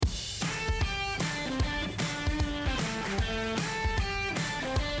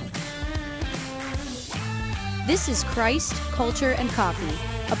This is Christ, Culture, and Coffee,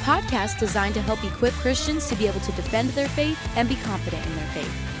 a podcast designed to help equip Christians to be able to defend their faith and be confident in their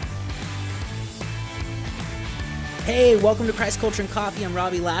faith. Hey, welcome to Christ, Culture, and Coffee. I'm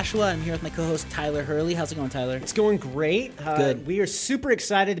Robbie Lashua. I'm here with my co-host Tyler Hurley. How's it going, Tyler? It's going great. Good. We are super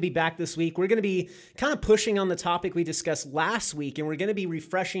excited to be back this week. We're going to be kind of pushing on the topic we discussed last week, and we're going to be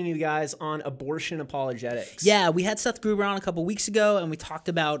refreshing you guys on abortion apologetics. Yeah, we had Seth Gruber on a couple weeks ago, and we talked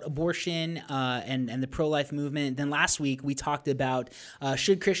about abortion and the pro-life movement. Then last week, we talked about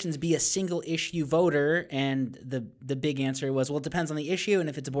should Christians be a single-issue voter, and the big answer was, well, it depends on the issue, and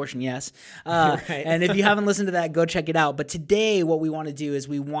if it's abortion, yes. Right. And if you haven't listened to that, go check it out. But today, what we want to do is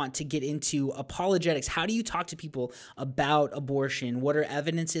we want to get into apologetics. How do you talk to people about abortion? What are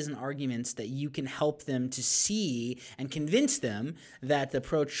evidences and arguments that you can help them to see and convince them that the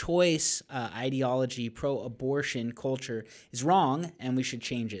pro-choice ideology, pro-abortion culture is wrong and we should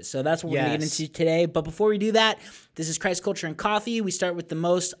change it? So that's what we're going to get into today. But before we do that, this is Christ, Culture, and Coffee. We start with the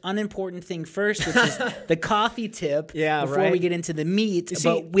most unimportant thing first, which is the coffee tip before we get into the meat.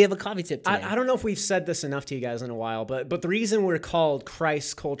 But we have a coffee tip today. I don't know if we've said this enough to you guys in a while, but the reason we're called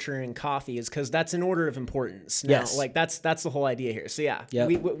Christ, Culture, and Coffee is because that's an order of importance. Now, Yes. like that's the whole idea here. So yeah,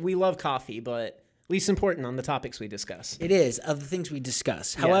 Yep. we love coffee, but least important on the topics we discuss. It is, of the things we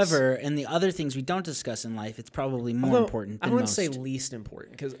discuss. However, in the other things we don't discuss in life, it's probably more important than I wouldn't most. say least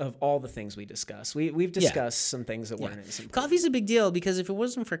important because of all the things we discuss. We've discussed some things that weren't as important. Coffee's a big deal because if it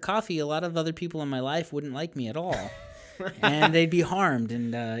wasn't for coffee, a lot of other people in my life wouldn't like me at all. And they'd be harmed.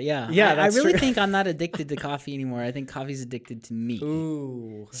 And I really think I'm not addicted to coffee anymore. I think coffee's addicted to me.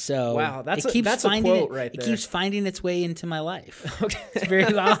 Ooh. So wow, that's a finding quote right there. It keeps finding its way into my life. Okay. It's very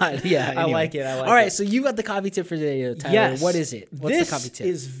odd. Yeah, anyway. I like it. All right, so you got the coffee tip for today, Tyler. Yes. What is it? What's this the coffee tip?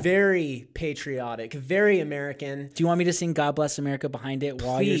 is very patriotic, very American. Do you want me to sing God Bless America behind it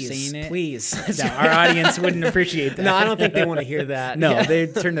while you're saying it? Please. No, our audience wouldn't appreciate that. No, I don't think they want to hear that. No, Yeah.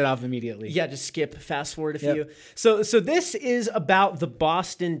 they'd turn it off immediately. Yeah, just fast forward a Yep. few. So this is about the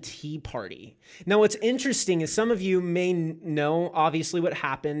Boston Tea Party. Now, what's interesting is some of you may know, obviously, what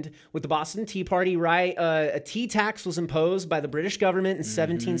happened with the Boston Tea Party, right? A tea tax was imposed by the British government in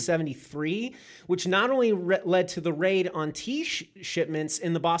 1773, which not only led to the raid on tea shipments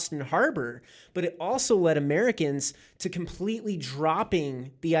in the Boston Harbor, but it also led Americans to completely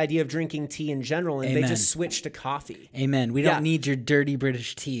dropping the idea of drinking tea in general, and they just switched to coffee. Amen. We don't need your dirty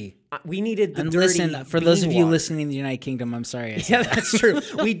British tea. We needed the And dirty listen, for those of bean you water. listening in the United Kingdom, I'm sorry. Yeah, that's true.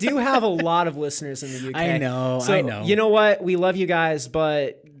 We do have a lot of listeners in the UK. I know, So, I know. You know what? We love you guys,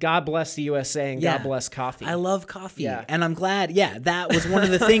 but God bless the USA and God bless coffee. I love coffee. Yeah. And I'm glad, that was one of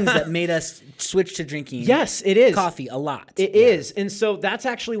the things that made us switch to drinking Yes, it is. coffee a lot. It is. And so that's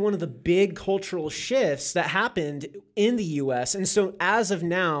actually one of the big cultural shifts that happened in the U.S. And so as of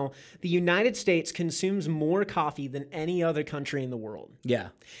now, the United States consumes more coffee than any other country in the world. Yeah.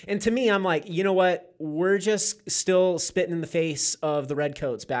 And to me, I'm like, you know what? We're just still spitting in the face of the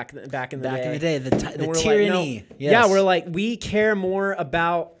redcoats back in the day. Back in the day, the And we're tyranny. Like, no. Yes. Yeah, we're like, we care more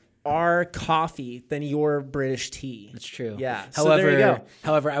about our coffee than your British tea. That's true. Yeah. However, so there you go.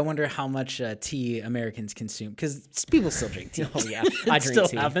 However, I wonder how much tea Americans consume because people still drink tea. Oh yeah, I It drink still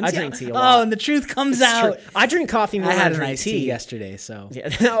tea. happens. I drink tea a lot. Oh, and the truth comes It's out. true. I drink coffee more I than had I an drink iced tea tea yesterday, so. Yeah.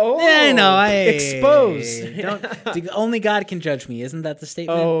 Oh, Yeah, I know. Exposed. Only God can judge me. Isn't that the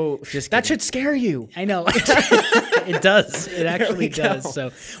statement? Oh, Just that kidding. should scare you. I know. It does. It actually we go. does.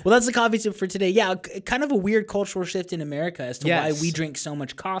 So, well, that's the coffee tip for today. Yeah, kind of a weird cultural shift in America as to why Yes. we drink so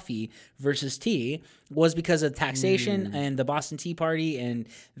much coffee versus tea was because of taxation and the Boston Tea Party and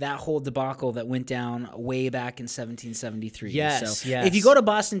that whole debacle that went down way back in 1773. Yes, so yes. if you go to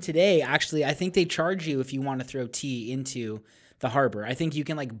Boston today, actually, I think they charge you if you want to throw tea into the harbor. I think you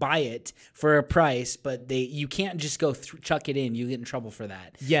can buy it for a price, but you can't just go chuck it in. You get in trouble for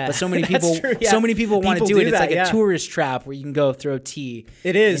that. Yeah, but so many that's people, true, yeah. so many people want to People do it. do It's that, like yeah. a tourist trap where you can go throw tea.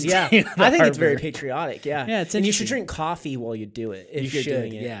 It is, into yeah. the I think it's very harbor. patriotic, yeah. Yeah, it's and you should interesting. drink coffee while you do it if You you're should,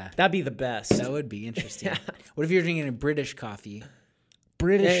 doing it. yeah. That'd be the best. That would be interesting. What if you're drinking a British coffee?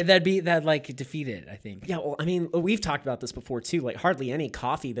 British. That'd defeat it, I think. Yeah, well, I mean, we've talked about this before too. Like, hardly any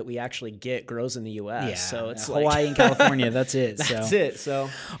coffee that we actually get grows in the U.S. Yeah, so it's Hawaii and California. That's it. That's it. So,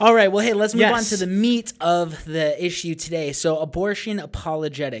 all right. Well, hey, let's move on Yes. to the meat of the issue today. So, abortion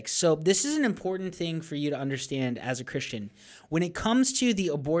apologetics. So, this is an important thing for you to understand as a Christian. When it comes to the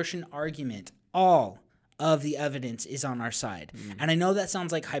abortion argument, all of the evidence is on our side. And I know that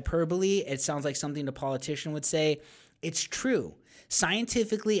sounds like hyperbole. It sounds like something a politician would say. It's true.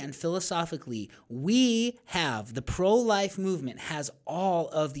 Scientifically and philosophically, the pro-life movement has all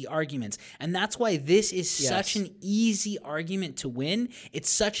of the arguments. And that's why this is such an easy argument to win. It's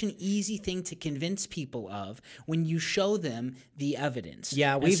such an easy thing to convince people of when you show them the evidence.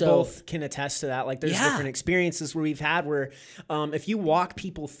 Yeah, we both can attest to that. Like there's different experiences where we've had where if you walk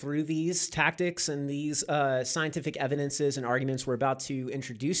people through these tactics and these scientific evidences and arguments we're about to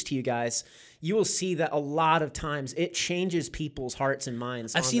introduce to you guys, you will see that a lot of times it changes people's hearts and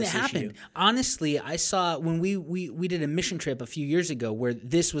minds. I've seen it happen. Honestly, I saw when we did a mission trip a few years ago where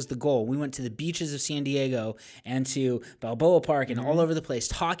this was the goal. We went to the beaches of San Diego and to Balboa Park and all over the place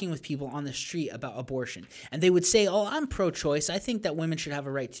talking with people on the street about abortion. And they would say, oh, I'm pro-choice. I think that women should have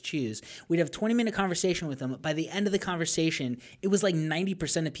a right to choose. We'd have a 20-minute conversation with them. By the end of the conversation, it was like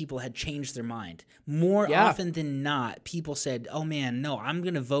 90% of people had changed their mind. More often than not, people said, oh man, no, I'm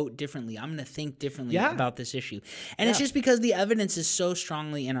going to vote differently. I'm going to think differently about this issue. And it's just because the evidence is so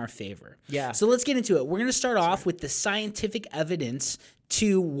strongly in our favor. Yeah. So let's get into it. We're going to start off with the scientific evidence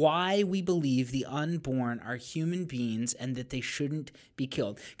to why we believe the unborn are human beings and that they shouldn't be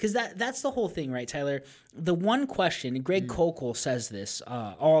killed. Because that's the whole thing, right, Tyler? The one question, and Greg Koukl says this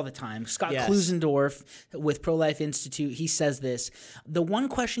all the time. Scott Klusendorf with Pro-Life Institute, he says this. The one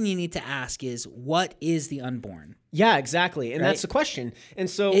question you need to ask is, what is the unborn? Yeah, exactly. And that's the question. And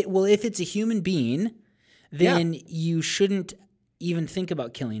so... if it's a human being, then you shouldn't even think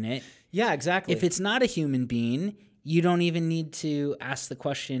about killing it. Yeah, exactly. If it's not a human being... you don't even need to ask the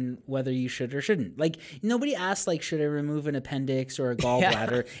question whether you should or shouldn't. Like, nobody asks, like, should I remove an appendix or a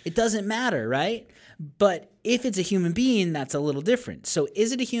gallbladder? It doesn't matter, right? But if it's a human being, that's a little different. So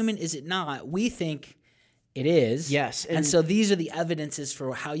is it a human? Is it not? We think it is. Yes. And so these are the evidences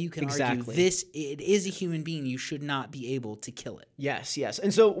for how you can argue this. It is a human being. You should not be able to kill it. Yes, yes.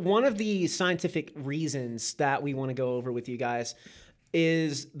 And so one of the scientific reasons that we want to go over with you guys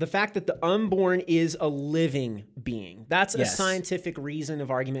is the fact that the unborn is a living being. That's a scientific reason of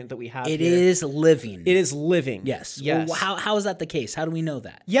argument that we have here. It is living. It is living. Yes. Yes. Well, how is that the case? How do we know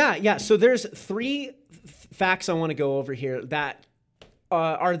that? Yeah. So there's three facts I want to go over here that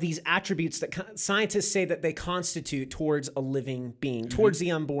are these attributes that scientists say that they constitute towards a living being, towards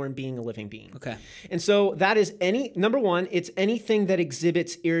the unborn being a living being. Okay. And so that is number one, it's anything that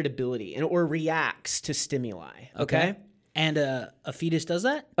exhibits irritability or reacts to stimuli. Okay. And a fetus does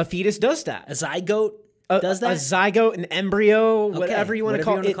that? A fetus does that. A zygote does that? A zygote, an embryo, whatever you want to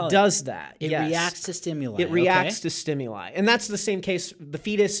call it, does that. It reacts to stimuli. It reacts to stimuli. And that's the same case. The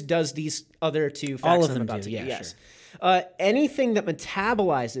fetus does these other two facts. All of them about do, yes. Sure. Anything that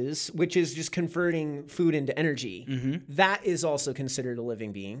metabolizes, which is just converting food into energy, that is also considered a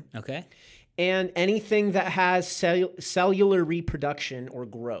living being. Okay. And anything that has cellular reproduction or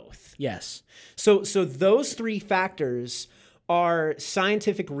growth. Yes. So those three factors are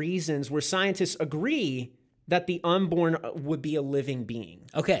scientific reasons where scientists agree that the unborn would be a living being.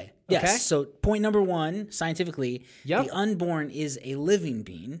 Okay. Yes. Okay? So point number one, scientifically, the unborn is a living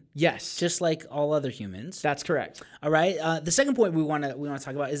being. Yes. Just like all other humans. That's correct. All right. The second point we want to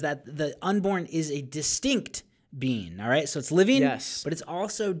talk about is that the unborn is a distinct being. All right. So it's living, but it's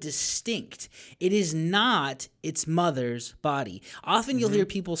also distinct. It is not its mother's body. Often you'll hear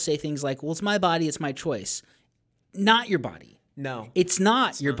people say things like, well, it's my body, it's my choice. Not your body. No. It's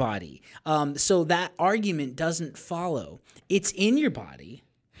not your body. So that argument doesn't follow. It's in your body,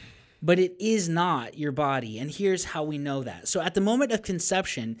 but it is not your body. And here's how we know that. So at the moment of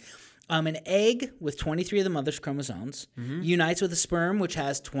conception, an egg with 23 of the mother's chromosomes unites with a sperm which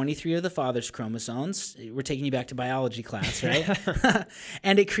has 23 of the father's chromosomes. We're taking you back to biology class, right?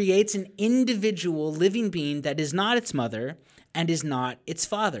 And it creates an individual living being that is not its mother and is not its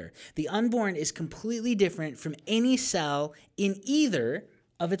father. The unborn is completely different from any cell in either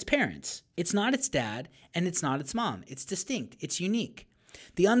of its parents. It's not its dad and it's not its mom. It's distinct. It's unique.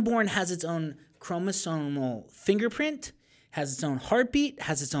 The unborn has its own chromosomal fingerprint, has its own heartbeat,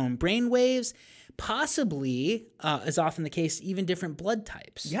 has its own brain waves, possibly, as often the case, even different blood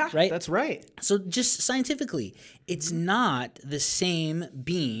types. Yeah, right? That's right. So just scientifically, it's not the same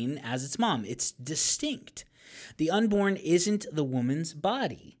being as its mom. It's distinct. The unborn isn't the woman's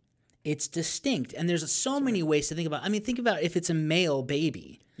body. It's distinct. And there's so many ways to think about it. I mean, think about if it's a male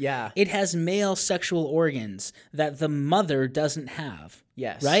baby. Yeah. It has male sexual organs that the mother doesn't have.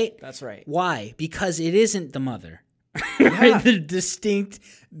 Yes. Right? That's right. Why? Because it isn't the mother. Right? They're distinct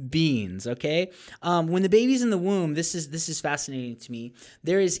beings, okay? When the baby's in the womb, this is fascinating to me.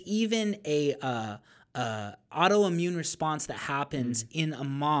 There is even a autoimmune response that happens in a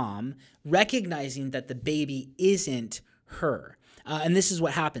mom recognizing that the baby isn't her. And this is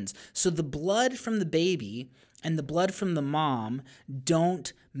what happens. So the blood from the baby and the blood from the mom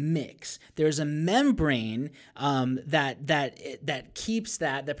don't mix. There's a membrane that keeps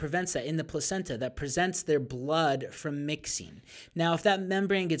that prevents that in the placenta, that prevents their blood from mixing. Now, if that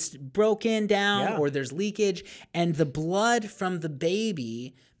membrane gets broken down or there's leakage and the blood from the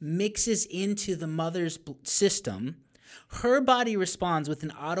baby mixes into the mother's system, her body responds with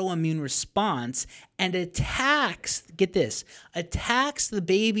an autoimmune response and attacks the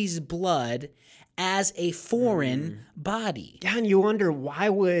baby's blood as a foreign body. Yeah, and you wonder, why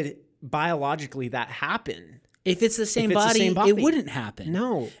would biologically that happen? If it's the same body, it wouldn't happen.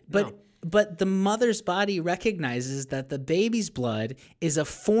 No. But the mother's body recognizes that the baby's blood is a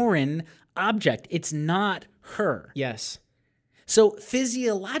foreign object. It's not her. Yes. So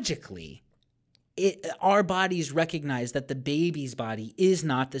physiologically, our bodies recognize that the baby's body is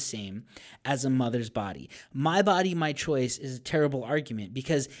not the same as a mother's body. My body, my choice is a terrible argument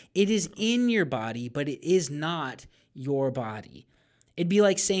because it is in your body, but it is not your body. It'd be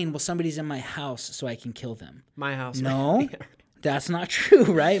like saying, well, somebody's in my house, so I can kill them. My house. No, that's not true,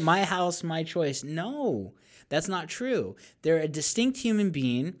 right? My house, my choice. No, that's not true. They're a distinct human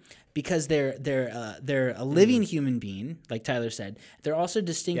being. Because they're a living human being, like Tyler said. They're also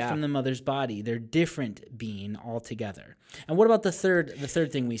distinct from the mother's body. They're different being altogether. And what about the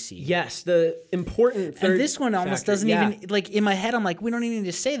third thing we see? Yes, the important third. And this one almost doesn't even, like, in my head, I'm like, we don't even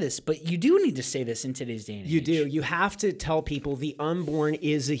need to say this, but you do need to say this in today's day and age. You do. You have to tell people the unborn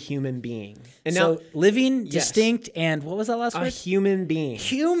is a human being. And so now, living, distinct, and what was that last word? A human being.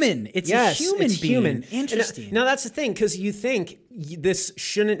 Human. It's a human being. Human. Interesting. Now that's the thing, because you think this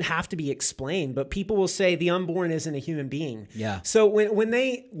shouldn't have to be explained, but people will say the unborn isn't a human being. Yeah. So when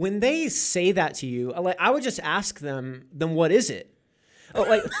they say that to you, I would just ask them, then what is it? Oh,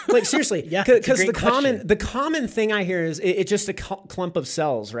 like seriously, because the common thing I hear is it's just a clump of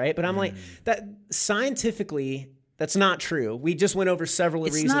cells, right? But I'm like, that scientifically, that's not true. We just went over several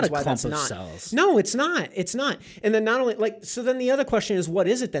reasons why that's not. Cells. No, it's not. It's not. And then not only so then the other question is, what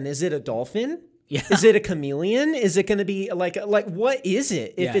is it then? Is it a dolphin? Yeah. Is it a chameleon? Is it going to be like what is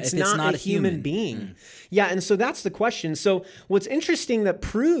it if it's not a human being? Yeah, and so that's the question. So what's interesting that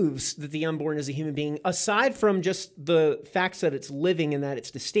proves that the unborn is a human being, aside from just the facts that it's living and that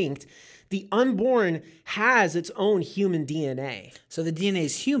it's distinct, the unborn has its own human DNA. So the DNA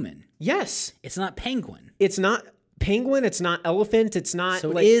is human. Yes. It's not penguin. It's not penguin, it's not elephant, it's not.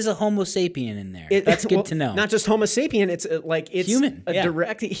 So it is a Homo sapien in there. That's good to know. Not just Homo sapien, it's human. A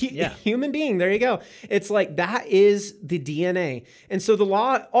direct human being. There you go. It's like that is the DNA. And so the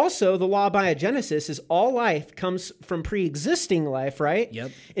law of biogenesis is all life comes from pre-existing life, right?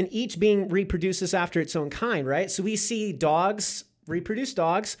 Yep. And each being reproduces after its own kind, right? So we see dogs reproduce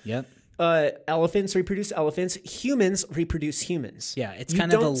dogs. Yep. Elephants reproduce elephants. Humans reproduce humans. Yeah, it's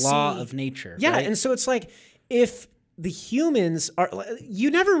kind of the law of nature. Yeah, right? And so it's like, if the humans are,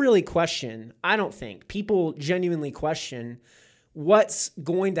 you never really question, I don't think, people genuinely question what's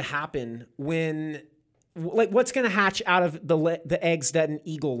going to happen when, like, what's going to hatch out of the eggs that an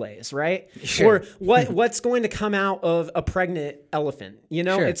eagle lays, right? Sure. Or what's going to come out of a pregnant elephant, you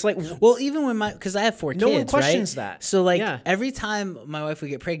know? Sure. It's like, well, even when because I have 4 kids, no one questions right? that. So every time my wife would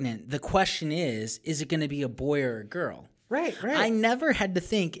get pregnant, the question is it going to be a boy or a girl? Right. I never had to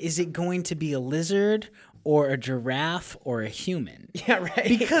think, is it going to be a lizard or a giraffe or a human? Yeah, right.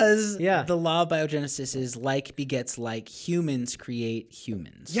 Because the law of biogenesis is like begets like, humans create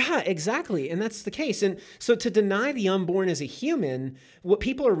humans. Yeah, exactly. And that's the case. And so to deny the unborn as a human, what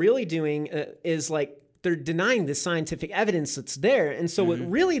people are really doing is like, they're denying the scientific evidence that's there. And so what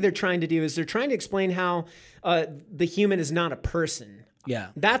really they're trying to do is they're trying to explain how the human is not a person. Yeah.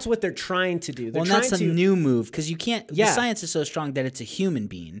 That's what they're trying to do. Well, and that's a new move because you can't, the science is so strong that it's a human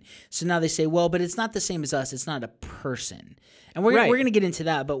being. So now they say, well, but it's not the same as us. It's not a person. And we're going to get into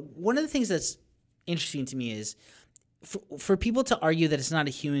that. But one of the things that's interesting to me is for people to argue that it's not a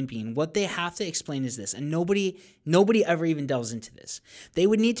human being, what they have to explain is this. And nobody ever even delves into this. They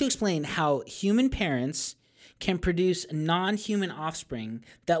would need to explain how human parents can produce non-human offspring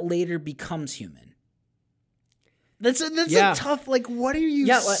that later becomes human. That's a tough, like, what are you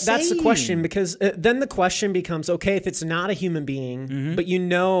saying? Yeah, that's the question, because then the question becomes, okay, if it's not a human being, but you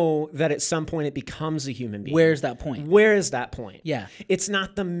know that at some point it becomes a human being. Where's that point? Where is that point? Yeah. It's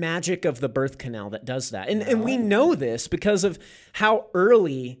not the magic of the birth canal that does that. And we know this because of how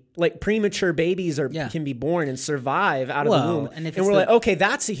early Like premature babies can be born and survive out of the womb. And we're like, okay,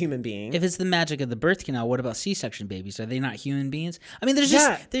 that's a human being. If it's the magic of the birth canal, what about C-section babies? Are they not human beings? I mean,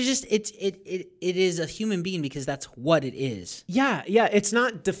 it is a human being because that's what it is. Yeah. It's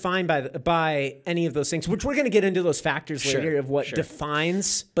not defined by any of those things, which we're going to get into those factors later of what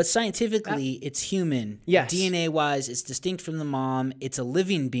defines. But scientifically, it's human. Yes. DNA-wise, it's distinct from the mom. It's a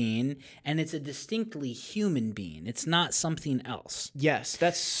living being, and it's a distinctly human being. It's not something else. Yes,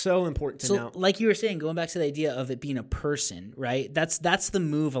 that's so important to know. Like you were saying, going back to the idea of it being a person, right? That's the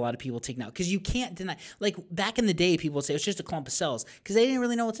move a lot of people take now, because you can't deny. Like back in the day, people would say it's just a clump of cells because they didn't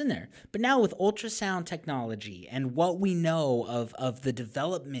really know what's in there. But now with ultrasound technology and what we know of the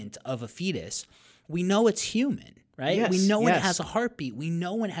development of a fetus, we know it's human. Right? Yes, we know when it has a heartbeat. We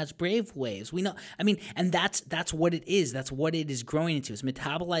know when it has brave waves. We know, and that's what it is. That's what it is growing into. It's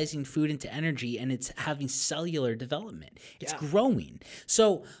metabolizing food into energy, and it's having cellular development. It's growing.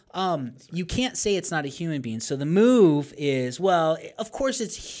 So you can't say it's not a human being. So the move is, well, of course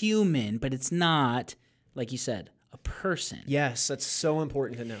it's human, but it's not, like you said, a person. Yes, that's so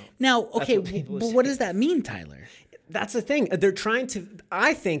important to know. Now, okay, but what does that mean, Tyler? That's the thing. They're trying to,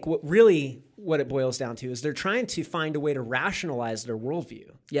 I think what it boils down to is they're trying to find a way to rationalize their worldview.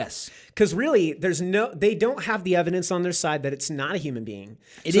 Yes. Because really, they don't have the evidence on their side that it's not a human being.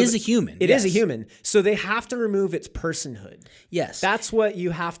 It is a human. It is a human. So they have to remove its personhood. Yes. That's what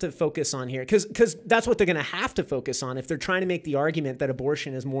you have to focus on here. Because that's what they're going to have to focus on if they're trying to make the argument that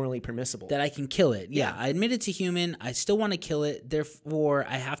abortion is morally permissible. That I can kill it. Yeah. I admit it's a human. I still want to kill it. Therefore,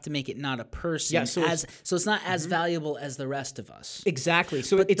 I have to make it not a person. Yeah, so it's not as valuable as the rest of us. Exactly.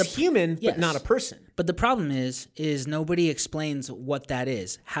 So it's human, but not a person. But the problem is nobody explains what that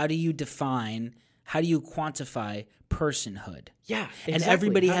is. How do you quantify personhood? Yeah, exactly. And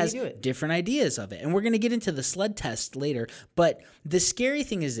everybody has different ideas of it. And we're going to get into the sled test later. But the scary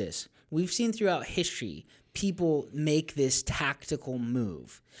thing is this. We've seen throughout history people make this tactical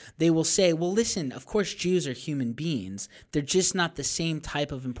move. They will say, well, listen, of course Jews are human beings. They're just not the same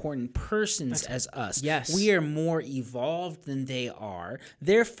type of important persons as us. Yes. We are more evolved than they are.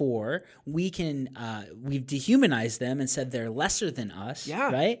 Therefore, we've dehumanized them and said they're lesser than us,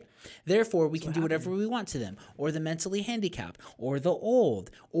 right? Therefore, we can do whatever we want to them, or the mentally handicapped, or the old,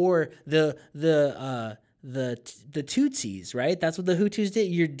 or the Tutsis, right? That's what the Hutus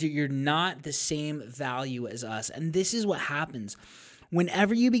did. You're not the same value as us. And this is what happens.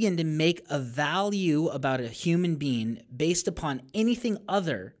 Whenever you begin to make a value about a human being based upon anything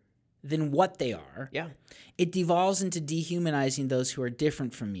other than what they are, it devolves into dehumanizing those who are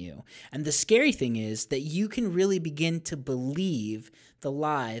different from you. And the scary thing is that you can really begin to believe the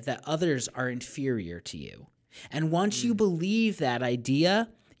lie that others are inferior to you. And once you believe that idea,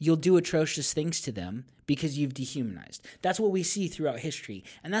 you'll do atrocious things to them because you've dehumanized. That's what we see throughout history.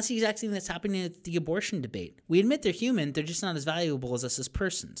 And that's the exact thing that's happening at the abortion debate. We admit they're human, they're just not as valuable as us as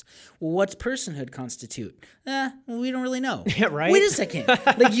persons. Well, what's personhood constitute? We don't really know. Yeah, right? Wait a second.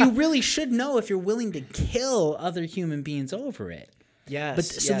 Like, you really should know if you're willing to kill other human beings over it. Yes. But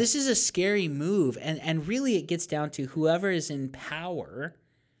so this is a scary move. And really it gets down to whoever is in power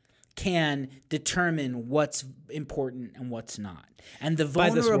can determine what's important and what's not. And the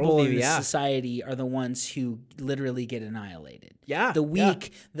vulnerable in society are the ones who literally get annihilated. Yeah. The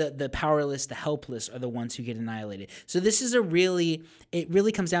weak, the powerless, the helpless are the ones who get annihilated. So this is it really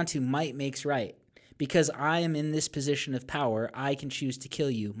comes down to might makes right. Because I am in this position of power, I can choose to kill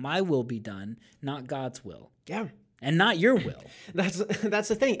you. My will be done, not God's will. Yeah. And not your will. That's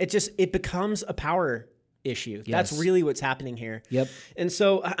the thing. It becomes a power issue. Yes. That's really what's happening here. Yep. And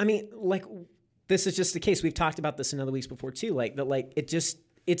so, I mean, like, this is just the case. We've talked about this in other weeks before too.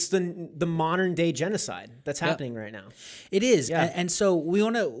 It's the modern day genocide that's happening right now. It is. Yeah. And so we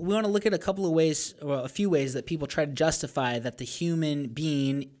want to look at a couple of ways, or a few ways that people try to justify that the human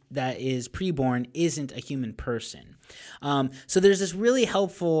being that is preborn isn't a human person. So there's this really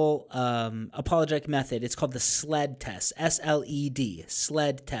helpful apologetic method. It's called the SLED test, SLED,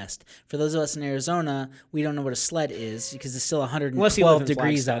 SLED test. For those of us in Arizona, we don't know what a sled is because it's still 112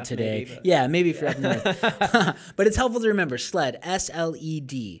 degrees out today. Maybe if you're up north. But it's helpful to remember, SLED,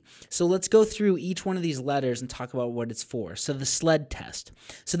 S-L-E-D. So let's go through each one of these letters and talk about what it's for. So the SLED test.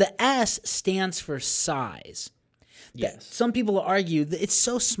 So the S stands for size. Yes. Some people argue that it's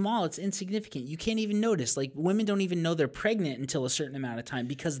so small, it's insignificant. You can't even notice. Like, women don't even know they're pregnant until a certain amount of time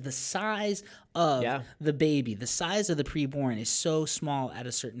because the size of the baby, the size of the preborn is so small at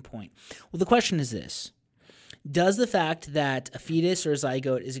a certain point. Well, the question is this. Does the fact that a fetus or a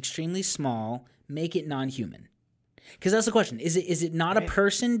zygote is extremely small make it non-human? Because that's the question. Is it not a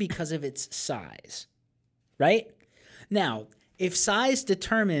person because of its size? Right? Now, if size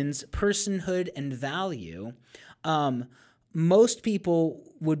determines personhood and value, most people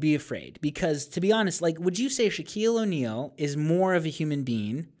would be afraid because, to be honest, like, would you say Shaquille O'Neal is more of a human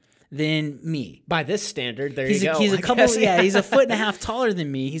being than me? By this standard, you go. He's a couple, he's a foot and a half taller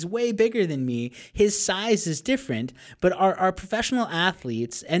than me. He's way bigger than me. His size is different, but are professional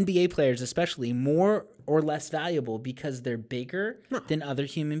athletes, NBA players especially, more or less valuable because they're bigger than other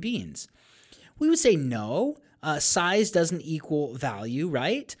human beings? We would say no. Size doesn't equal value,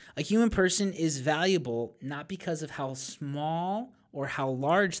 right? A human person is valuable not because of how small or how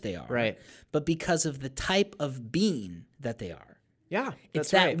large they are, right, but because of the type of being that they are. Yeah,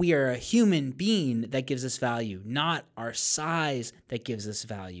 it's that we are a human being that gives us value, not our size that gives us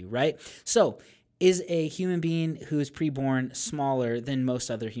value, right? So, is a human being who is preborn smaller than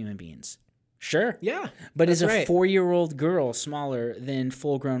most other human beings? Sure. Yeah. But is a 4-year-old girl smaller than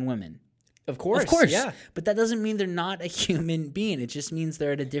full-grown women? Of course. Yeah. But that doesn't mean they're not a human being. It just means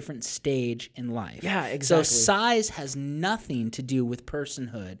they're at a different stage in life. Yeah, exactly. So size has nothing to do with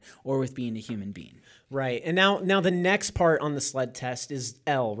personhood or with being a human being. Right. And now the next part on the SLED test is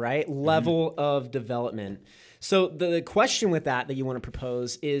L, right? Level of development. So the question with that you want to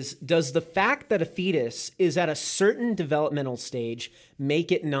propose is, does the fact that a fetus is at a certain developmental stage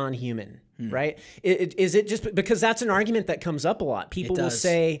make it non-human, right? Is it just because that's an argument that comes up a lot? People will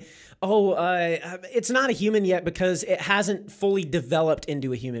say, it's not a human yet because it hasn't fully developed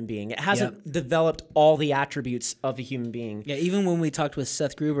into a human being. It hasn't developed all the attributes of a human being. Yeah, even when we talked with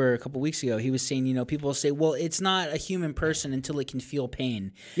Seth Gruber a couple weeks ago, he was saying, people will say, well, it's not a human person until it can feel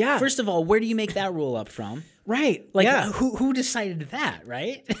pain. Yeah. First of all, where do you make that rule up from? Right. Like, who decided that,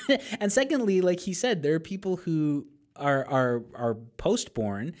 right? And secondly, like he said, there are people who are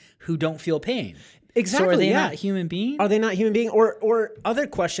post-born who don't feel pain. Exactly. So are they not human beings? Are they not human beings? Or other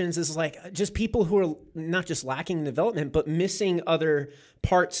questions is like just people who are not just lacking in development, but missing other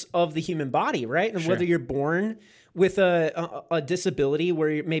parts of the human body, right? And whether you're born with a disability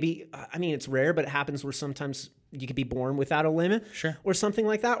where maybe, it's rare, but it happens where sometimes you could be born without a limb, or something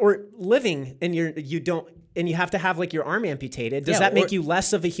like that, or living and you have to have like your arm amputated. Does that make you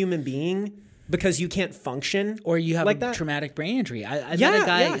less of a human being? Because you can't function, or you have like a traumatic brain injury. I met a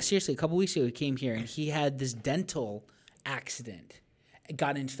guy seriously a couple weeks ago who came here and he had this dental accident. It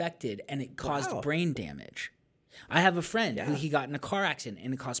got infected and it caused brain damage. I have a friend who he got in a car accident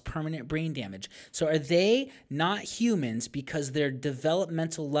and it caused permanent brain damage. So are they not humans because their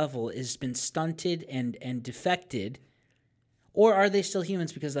developmental level has been stunted and defected? Or are they still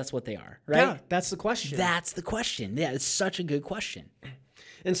humans because that's what they are, right? Yeah, that's the question. That's the question. Yeah, it's such a good question.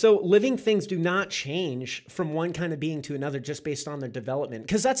 And so living things do not change from one kind of being to another just based on their development.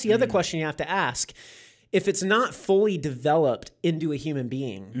 Because that's the other question you have to ask. If it's not fully developed into a human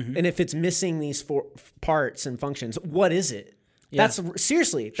being, and if it's missing these 4 parts and functions, what is it? Yeah. That's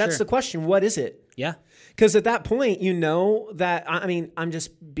the question. What is it? Yeah. Because at that point, that, I'm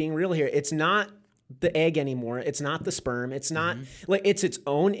just being real here. It's not the egg anymore. It's not the sperm. It's not like it's its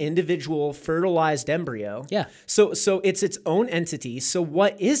own individual fertilized embryo. Yeah. So it's its own entity. So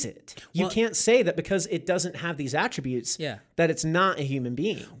what is it? You can't say that because it doesn't have these attributes that it's not a human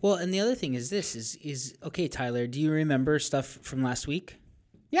being. Well, and the other thing is this is okay, Tyler, do you remember stuff from last week?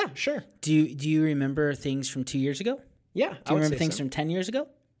 Yeah, sure. Do you remember things from 2 years ago? Yeah. Do you remember things from 10 years ago?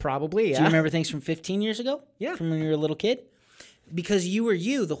 Probably, yeah. Do you remember things from 15 years ago? Yeah. From when you were a little kid? Because you were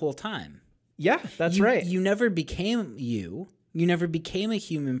you the whole time. Yeah, that's right. You never became you. You never became a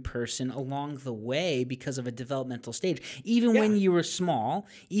human person along the way because of a developmental stage. Even when you were small,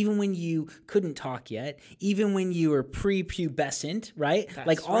 even when you couldn't talk yet, even when you were prepubescent, right?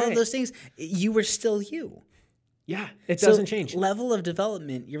 That's all of those things, you were still you. Yeah, it doesn't change. Level of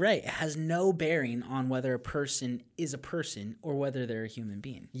development, you're right, it has no bearing on whether a person is a person or whether they're a human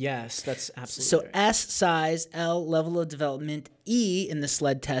being. Yes, that's absolutely so right. S, size, L, level of development, E in the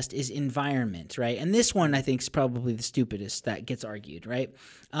SLED test is environment, right? And this one I think is probably the stupidest that gets argued, right?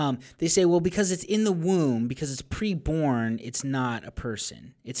 They say, well, because it's in the womb, because it's pre-born, it's not a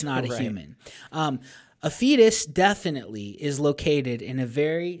person. It's not a human. A fetus definitely is located in a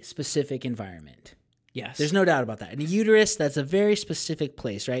very specific environment. Yes. There's no doubt about that. In a uterus, that's a very specific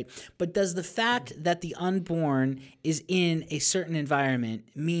place, right? But does the fact that the unborn is in a certain environment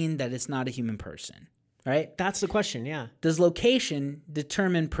mean that it's not a human person, right? That's the question, yeah. Does location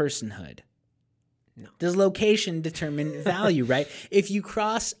determine personhood? No. Does location determine value, right? If you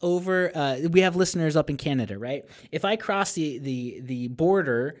cross over, we have listeners up in Canada, right? If I cross the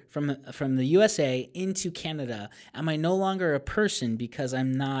border from the USA into Canada, am I no longer a person because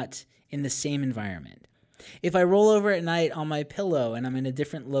I'm not in the same environment? If I roll over at night on my pillow and I'm in a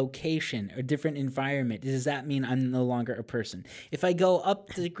different location or different environment, does that mean I'm no longer a person? If I go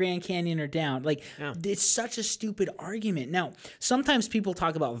up the Grand Canyon or down, it's such a stupid argument. Now, sometimes people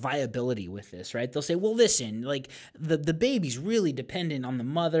talk about viability with this, right? They'll say, well, listen, like the baby's really dependent on the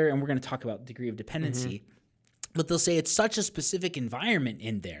mother, and we're going to talk about degree of dependency. But they'll say it's such a specific environment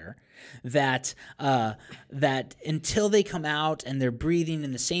in there that that until they come out and they're breathing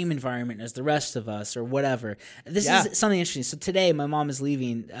in the same environment as the rest of us or whatever. This is something interesting. So today my mom is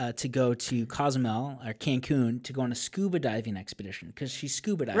leaving to go to Cozumel or Cancun to go on a scuba diving expedition because she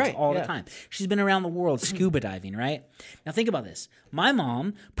scuba dives all the time. She's been around the world scuba diving, right? Now think about this. My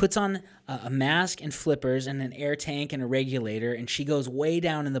mom puts on a mask and flippers and an air tank and a regulator, and she goes way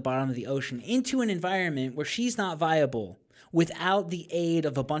down in the bottom of the ocean into an environment where she's not viable without the aid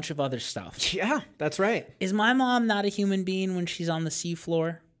of a bunch of other stuff. Yeah, that's right. Is my mom not a human being when she's on the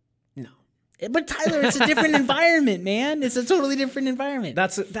seafloor? No. But Tyler, it's a different environment, man. It's a totally different environment.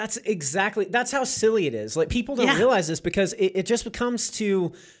 That's how silly it is. Like, people don't realize this because it just becomes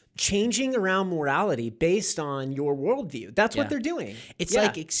to changing around morality based on your worldview. That's what they're doing. It's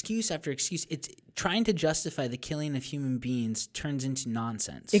like excuse after excuse. It's trying to justify the killing of human beings turns into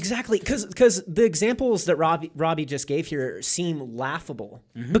nonsense. Exactly, because the examples that Robbie just gave here seem laughable,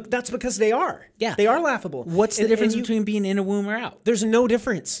 but that's because they are. Yeah, they are laughable. What's the difference between being in a womb or out? There's no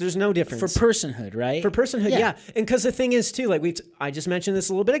difference. There's no difference for personhood, right? For personhood, yeah. And because the thing is too, like I just mentioned this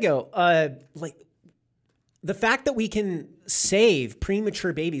a little bit ago, like the fact that we can save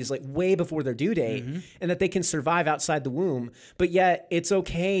premature babies like way before their due date and that they can survive outside the womb, but yet it's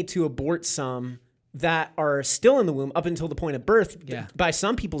okay to abort some that are still in the womb up until the point of birth by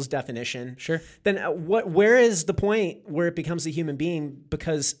some people's definition. Sure. Then where is the point where it becomes a human being?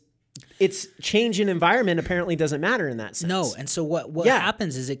 Because it's change in environment apparently doesn't matter in that sense. No, and so what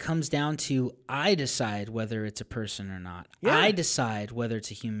happens is it comes down to I decide whether it's a person or not. Yeah. I decide whether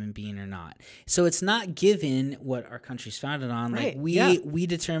it's a human being or not. So it's not given what our country's founded on. Right. Like we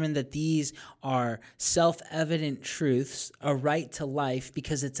determine that these are self-evident truths, a right to life,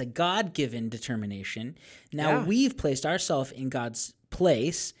 because it's a God-given determination. Now we've placed ourselves in God's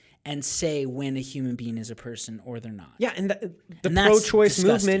place and say when a human being is a person or they're not. Yeah, and the pro-choice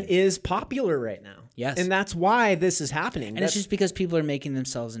movement is popular right now. Yes. And that's why this is happening. And it's just because people are making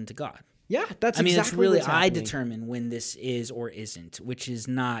themselves into God. Yeah, that's I mean, exactly it's really, what's happening. I determine when this is or isn't, which is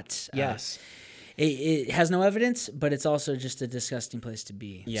not... Yes. It has no evidence, but it's also just a disgusting place to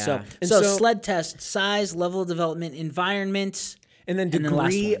be. Yeah. So sled test, size, level of development, environment... And then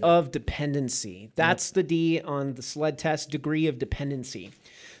degree of dependency. That's the D on the sled test, degree of dependency.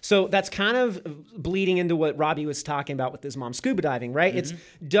 So that's kind of bleeding into what Robbie was talking about with his mom scuba diving, right? It's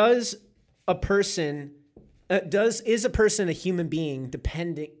is a person a human being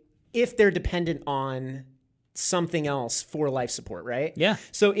if they're dependent on something else for life support, right? Yeah.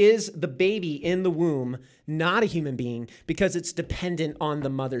 So is the baby in the womb not a human being because it's dependent on the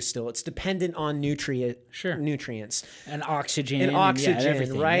mother still? It's dependent on nutrients and oxygen and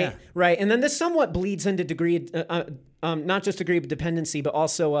everything, right? Yeah. Right. And then this somewhat bleeds into degree not just degree of dependency, but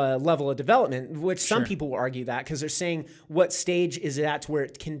also a level of development, which some people will argue that because they're saying what stage is it at to where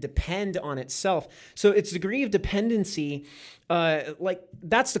it can depend on itself. So its degree of dependency,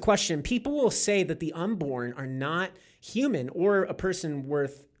 that's the question. People will say that the unborn are not human or a person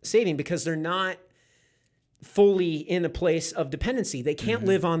worth saving because they're not fully in a place of dependency. They can't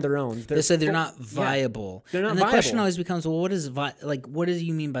live on their own. They say they're not viable. They're not and viable. The question always becomes, well, what is what do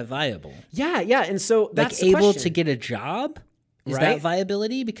you mean by viable? Yeah. And so that's like able to get a job? Is that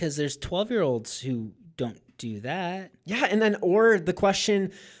viability? Because there's 12-year-olds who don't do that. Yeah, and then or the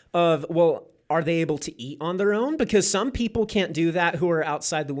question of, well, are they able to eat on their own? Because some people can't do that who are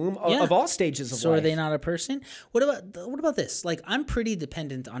outside the womb of all stages of life. So are they not a person? What about this? Like, I'm pretty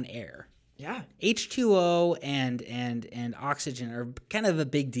dependent on air. Yeah. H2O and oxygen are kind of a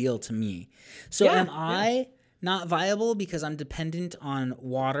big deal to me. So am I not viable because I'm dependent on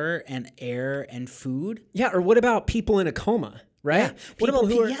water and air and food? Yeah, or what about people in a coma, right?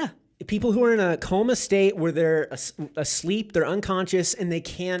 Yeah. People who are in a coma state where they're asleep, they're unconscious, and they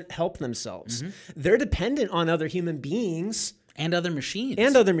can't help themselves. They're dependent on other human beings. And other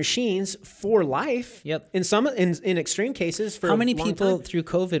machines. For life. Yep. In extreme cases for how many people through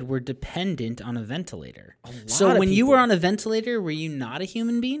COVID were dependent on a ventilator? So when you were on a ventilator, were you not a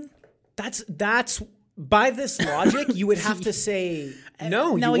human being? That's by this logic, you would have to say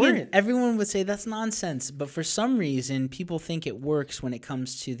no. Now you again, weren't. Everyone would say that's nonsense, but for some reason, people think it works when it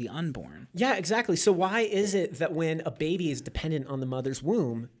comes to the unborn. Yeah, exactly. So why is it that when a baby is dependent on the mother's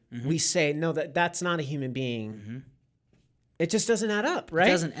womb, we say no, that's not a human being? It just doesn't add up, right?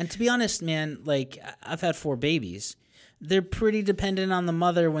 It doesn't. And to be honest, man, like I've had 4 babies. They're pretty dependent on the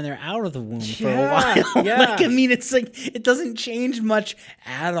mother when they're out of the womb for a while. Yeah. Like, I mean, it's like it doesn't change much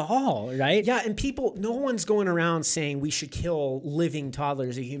at all, right? Yeah, and no one's going around saying we should kill living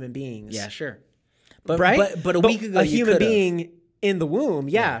toddlers or human beings. Yeah, sure. But right? but a week ago, a you human could've. being in the womb,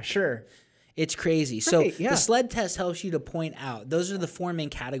 sure. It's crazy. So Right, yeah. the SLED test helps you to point out, those are the 4 main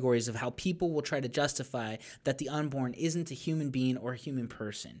categories of how people will try to justify that the unborn isn't a human being or a human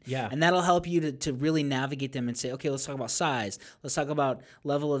person. Yeah. And that'll help you to really navigate them and say, okay, let's talk about size. Let's talk about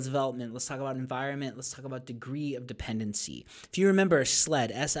level of development. Let's talk about environment. Let's talk about degree of dependency. If you remember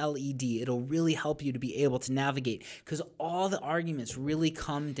SLED, S-L-E-D, it'll really help you to be able to navigate because all the arguments really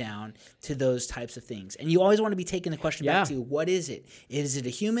come down to those types of things. And you always want to be taking the question back to, what is it? Is it a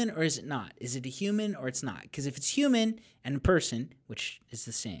human or is it not? Is it a human or it's not? Because if it's human and a person, which is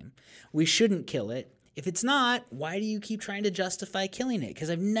the same, we shouldn't kill it. If it's not, why do you keep trying to justify killing it? Because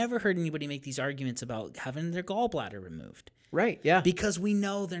I've never heard anybody make these arguments about having their gallbladder removed. Right, yeah. Because we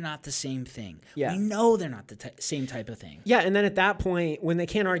know they're not the same thing. Yeah. We know they're not the same type of thing. Yeah, and then at that point, when they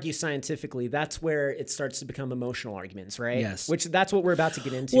can't argue scientifically, that's where it starts to become emotional arguments, right? Yes. Which that's what we're about to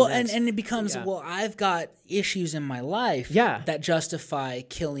get into Well, next. and it becomes, well, I've got issues in my life that justify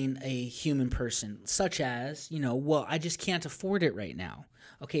killing a human person, such as, well, I just can't afford it right now.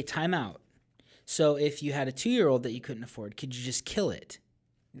 Okay, time out. So if you had a 2-year-old that you couldn't afford, could you just kill it?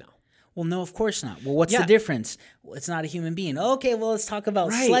 No. Well, no, of course not. Well, what's the difference? Well, it's not a human being. Okay, well, let's talk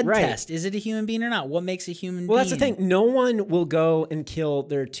about SLED test. Is it a human being or not? What makes a human being? Well, that's the thing. No one will go and kill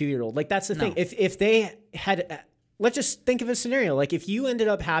their 2-year-old. Like, that's the thing. If they had... Let's just think of a scenario. Like if you ended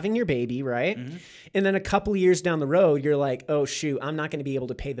up having your baby, right? Mm-hmm. And then a couple of years down the road, you're like, oh, shoot, I'm not going to be able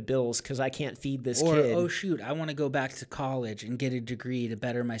to pay the bills because I can't feed this kid. Or, oh, shoot, I want to go back to college and get a degree to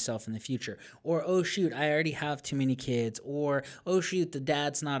better myself in the future. Or, oh, shoot, I already have too many kids. Or, oh, shoot, the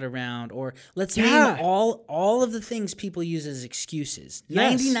dad's not around. Or let's name all of the things people use as excuses.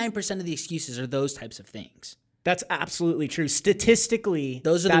 Yes. 99% of the excuses are those types of things. That's absolutely true. Statistically,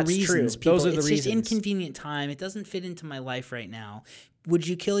 those are the reasons. People, those are the reasons. It's just inconvenient time. It doesn't fit into my life right now. Would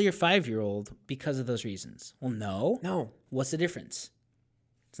you kill your 5-year-old because of those reasons? Well, no. No. What's the difference?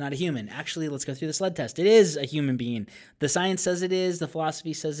 It's not a human. Actually, let's go through the SLED test. It is a human being. The science says it is. The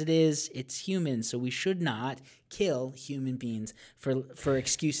philosophy says it is. It's human. So we should not kill human beings for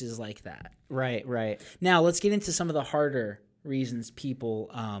excuses like that. Right, right. Now, let's get into some of the harder reasons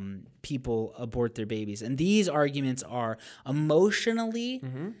people abort their babies. And these arguments are emotionally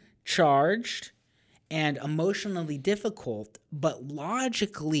charged and emotionally difficult, but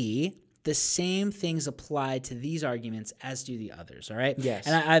logically the same things apply to these arguments as do the others, all right? Yes.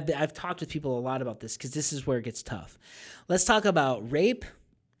 And I've talked with people a lot about this because this is where it gets tough. Let's talk about rape,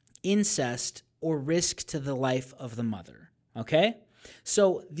 incest, or risk to the life of the mother, okay?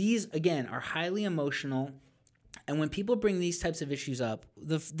 So these, again, are highly emotional. And when people bring these types of issues up,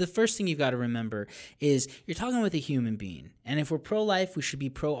 the first thing you've got to remember is you're talking with a human being. And if we're pro-life, we should be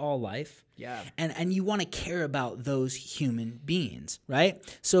pro-all life. Yeah. And you want to care about those human beings, right?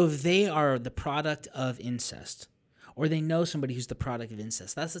 So if they are the product of incest, or they know somebody who's the product of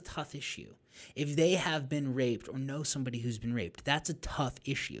incest, that's a tough issue. If they have been raped or know somebody who's been raped, that's a tough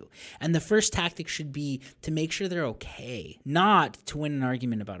issue. And the first tactic should be to make sure they're okay, not to win an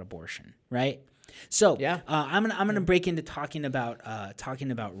argument about abortion, right? So I'm gonna break into talking about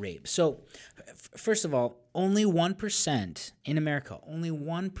rape. So first of all, only 1% in America, only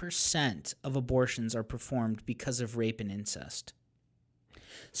 1% of abortions are performed because of rape and incest.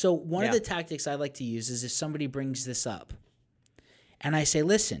 So one of the tactics I like to use is if somebody brings this up, and I say,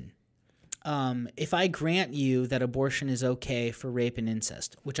 listen, if I grant you that abortion is okay for rape and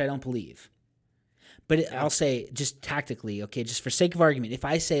incest, which I don't believe. But I'll say just tactically, okay, just for sake of argument, if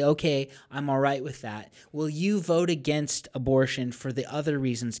I say, okay, I'm all right with that, will you vote against abortion for the other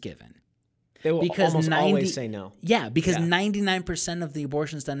reasons given? They will always say no. Yeah, because 99% of the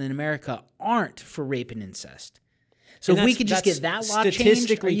abortions done in America aren't for rape and incest. So if we could just get that law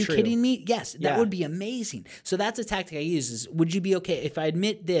changed, are you kidding me? Yes, that would be amazing. So that's a tactic I use is, would you be okay if I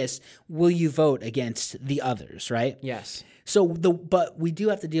admit this, will you vote against the others, right? Yes. So but we do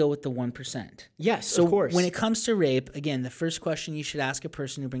have to deal with the 1%. Yes, of course. When it comes to rape, again, the first question you should ask a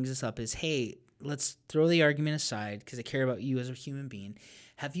person who brings this up is, hey, let's throw the argument aside because I care about you as a human being.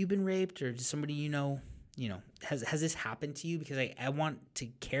 Have you been raped, or does somebody you know has this happened to you? Because I want to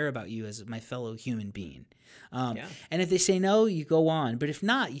care about you as my fellow human being. And if they say no, you go on. But if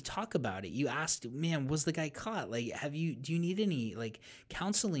not, you talk about it. You ask, man, was the guy caught? Like, do you need any like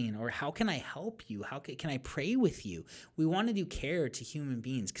counseling, or how can I help you? How can I pray with you? We want to do care to human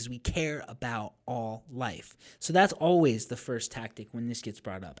beings because we care about all life. So that's always the first tactic when this gets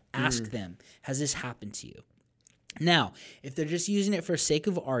brought up. Ask them, has this happened to you? Now, if they're just using it for sake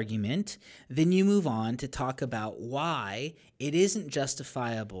of argument, then you move on to talk about why it isn't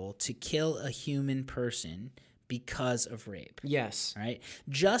justifiable to kill a human person because of rape. Yes. Right?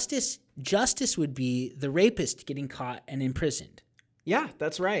 Justice would be the rapist getting caught and imprisoned. Yeah,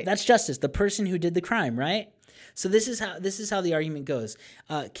 that's right. That's justice, the person who did the crime, right? So this is how the argument goes.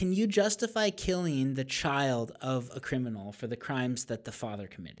 Can you justify killing the child of a criminal for the crimes that the father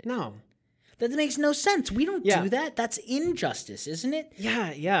committed? No. That makes no sense. We don't do that. That's injustice, isn't it?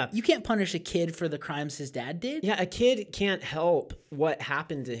 Yeah. You can't punish a kid for the crimes his dad did. Yeah, a kid can't help what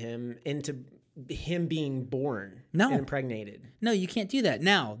happened to him into him being born and impregnated. No, you can't do that.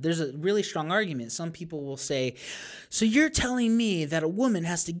 Now, there's a really strong argument. Some people will say, so you're telling me that a woman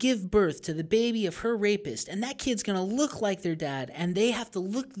has to give birth to the baby of her rapist, and that kid's going to look like their dad, and they have to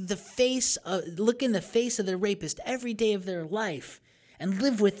look in the face of their rapist every day of their life and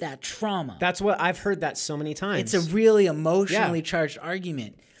live with that trauma. That's what I've heard that so many times. It's a really emotionally charged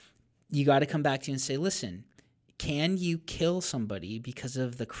argument. You got to come back to you and say, listen, can you kill somebody because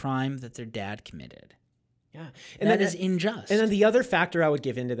of the crime that their dad committed? Yeah. And that is unjust. And then the other factor I would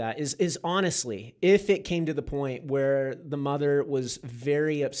give into that is honestly, if it came to the point where the mother was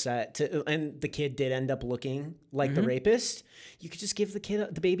very upset and the kid did end up looking like the rapist, you could just give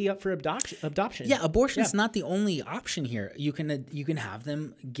the baby up for adoption. Yeah, abortion is not the only option here. You can have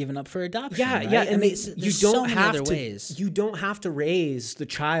them given up for adoption. Yeah, right? yeah, and you don't have ways. You don't have to raise the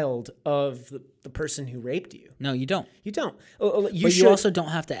child of the person who raped you. No, you don't. You don't. You also don't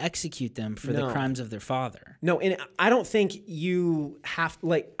have to execute them for the crimes of their father. No, and I don't think you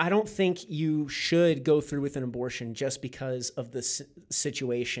I don't think you should go through with an abortion just because of the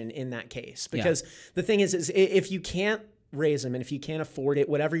situation in that case. Because the thing is if you can't raise them and if you can't afford it,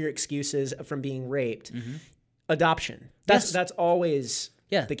 whatever your excuse is from being raped, adoption. That's always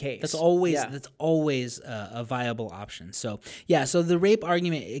the case. That's always a viable option. So the rape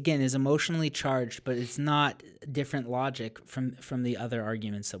argument again is emotionally charged, but it's not different logic from the other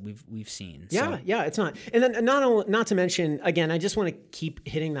arguments that we've seen. Yeah, it's not. And then not to mention again, I just want to keep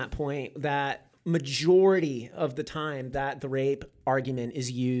hitting that point that majority of the time that the rape argument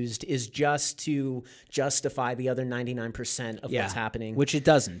is used is just to justify the other 99% of what's happening, which it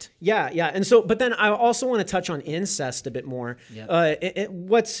doesn't. Yeah. And so, but then I also want to touch on incest a bit more.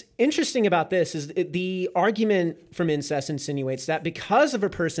 What's interesting about this is the argument from incest insinuates that because of a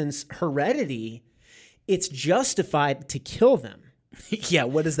person's heredity, it's justified to kill them. Yeah.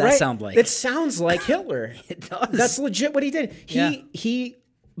 What does that sound like? It sounds like Hitler. It does. That's legit what he did. He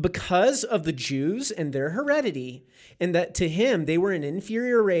because of the Jews and their heredity, and that to him they were an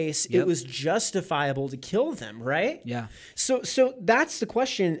inferior race, it was justifiable to kill them, right? Yeah. So that's the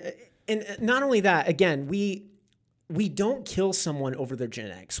question. And not only that, again, we don't kill someone over their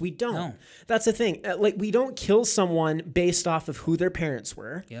genetics. We don't. No. That's the thing. We don't kill someone based off of who their parents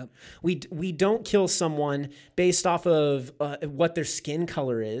were. Yep. We don't kill someone based off of what their skin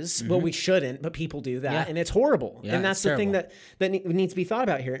color is. Well, we shouldn't, but people do that, and it's horrible. Yeah, and that's the thing that needs to be thought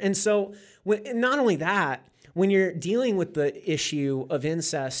about here. And so, not only that, when you're dealing with the issue of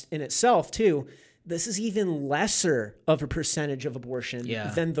incest in itself, too. This is even lesser of a percentage of abortion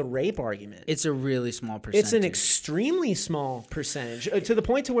than the rape argument. It's a really small percentage. It's an extremely small percentage to the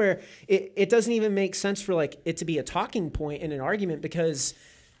point to where it doesn't even make sense for it to be a talking point in an argument because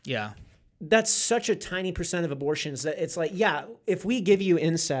that's such a tiny percent of abortions that it's if we give you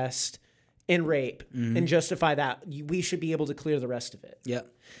incest and rape and justify that, we should be able to clear the rest of it. Yep.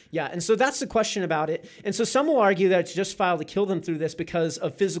 Yeah, and so that's the question about it. And so some will argue that it's justifiable to kill them through this because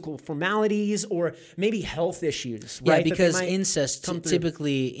of physical formalities or maybe health issues, right? Yeah, because incest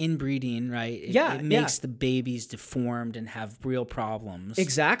typically inbreeding, right? It makes the babies deformed and have real problems.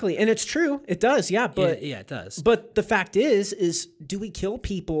 Exactly, and it's true. It does, but it does. But the fact is do we kill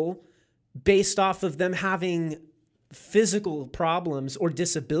people based off of them having physical problems or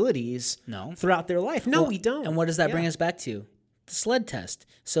disabilities throughout their life? No, we don't. And what does that bring us back to? the sled test.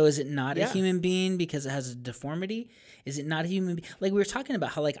 So is it not a Yeah. human being because it has a deformity? Is it not a human being? Like we were talking about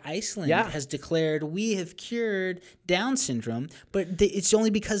how like Iceland Yeah. has declared we have cured Down syndrome, but it's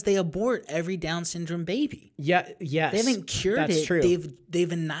only because they abort every Down syndrome baby. Yeah, yes. They haven't cured That's it. True.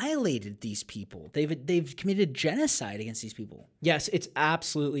 They've annihilated these people. They've committed genocide against these people. Yes, it's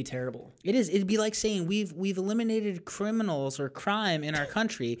absolutely terrible. It is. It'd be like saying we've eliminated criminals or crime in our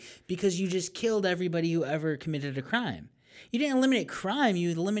country because you just killed everybody who ever committed a crime. You didn't eliminate crime, you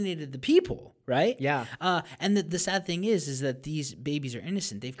eliminated the people, right? Yeah. And the sad thing is that these babies are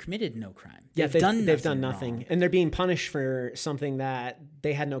innocent. They've committed no crime. Yeah, they've done nothing. wrong. And they're being punished for something that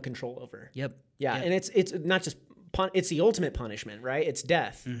they had no control over. Yep. Yeah, Yep. and it's not just it's the ultimate punishment, right? It's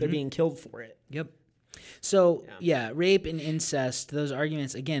death. They're being killed for it. Yep. So, yeah, rape and incest, those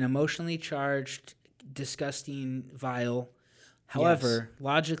arguments, again, emotionally charged, disgusting, vile. However,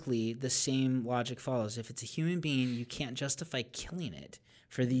 logically, the same logic follows. If it's a human being, you can't justify killing it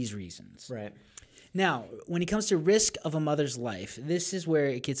for these reasons. Right. Now, when it comes to risk of a mother's life, this is where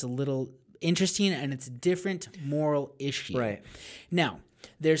it gets a little interesting, and it's a different moral issue. Right. Now,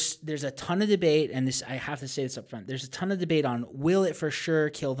 there's a ton of debate, and this I have to say this up front. There's a ton of debate on will it for sure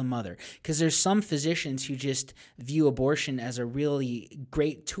kill the mother? Because there's some physicians who just view abortion as a really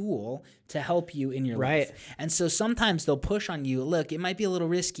great tool to help you in your life. And so sometimes they'll push on you, look, it might be a little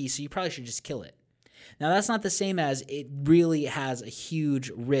risky, so you probably should just kill it. Now, that's not the same as it really has a huge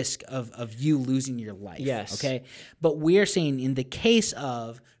risk of you losing your life. Yes. Okay? But we're saying in the case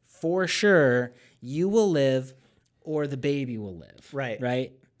of, for sure, you will live or the baby will live. Right.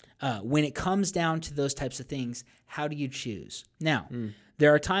 Right? When it comes down to those types of things, how do you choose? Now,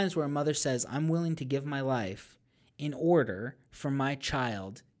 there are times where a mother says, I'm willing to give my life in order for my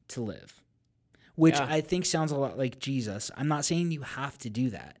child to live, which I think sounds a lot like Jesus. I'm not saying you have to do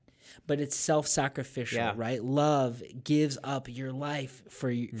that, but it's self-sacrificial, right? Love gives up your life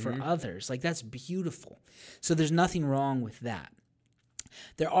for others. Like, that's beautiful. So there's nothing wrong with that.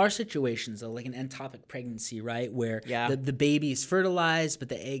 There are situations, though, like an ectopic pregnancy, right, where the baby is fertilized, but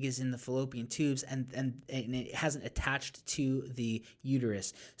the egg is in the fallopian tubes and it hasn't attached to the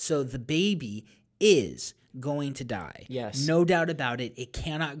uterus. So the baby is going to die. Yes. No doubt about it. It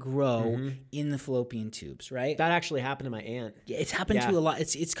cannot grow in the fallopian tubes, right? That actually happened to my aunt. Yeah, it's happened to a lot.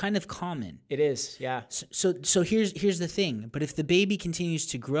 It's kind of common. It is, yeah. So here's the thing. But if the baby continues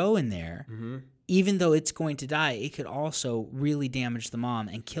to grow in there, even though it's going to die, it could also really damage the mom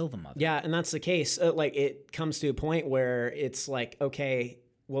and kill the mother. Yeah, and that's the case. Like, it comes to a point where it's like, okay,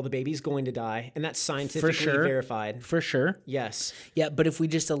 well, the baby's going to die, and that's scientifically verified. For sure. Yes. Yeah, but if we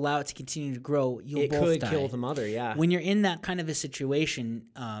just allow it to continue to grow, you'll both die. It could kill the mother, yeah. When you're in that kind of a situation,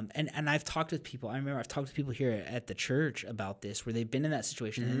 and I've talked with people, I remember I've talked to people here at the church about this, where they've been in that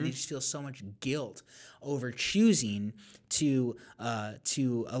situation, and they just feel so much guilt over choosing to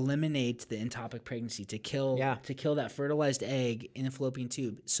eliminate the ectopic pregnancy, to kill that fertilized egg in the fallopian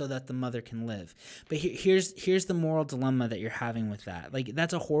tube so that the mother can live. But here's the moral dilemma that you're having with that. Like,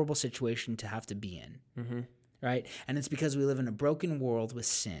 that's a horrible situation to have to be in, right? And it's because we live in a broken world with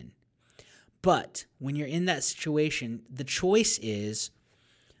sin. But when you're in that situation, the choice is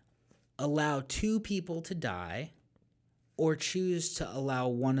allow two people to die or choose to allow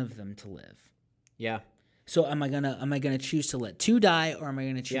one of them to live. Yeah. So am I gonna choose to let two die, or am I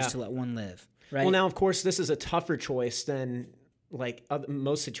gonna choose to let one live? Right. Well, now, of course, this is a tougher choice than like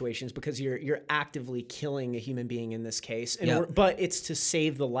most situations, because you're actively killing a human being in this case, and but it's to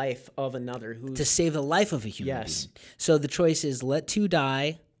save the life of another to save the life of a human being. So the choice is let two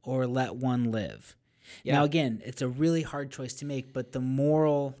die or let one live. Yeah. Now, again, it's a really hard choice to make, but the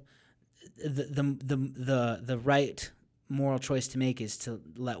right moral choice to make is to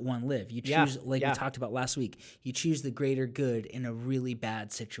let one live. You choose, we talked about last week, you choose the greater good in a really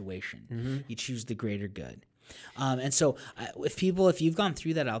bad situation. You choose the greater good. And so if you've gone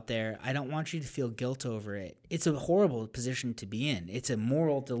through that out there, I don't want you to feel guilt over it. It's a horrible position to be in. It's a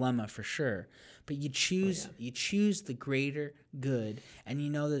moral dilemma for sure. But you choose the greater good, and you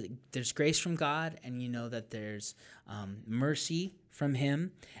know that there's grace from God, and you know that there's mercy from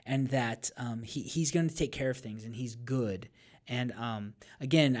Him, and that He's going to take care of things, and He's good. And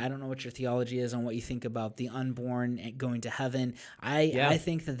again, I don't know what your theology is on what you think about the unborn going to heaven. I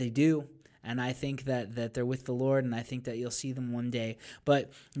think that they do. And I think that they're with the Lord, and I think that you'll see them one day.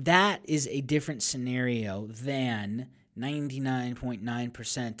 But that is a different scenario than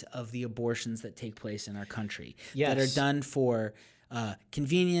 99.9% of the abortions that take place in our country that are done for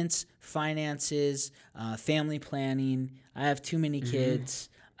convenience, finances, family planning. I have too many kids.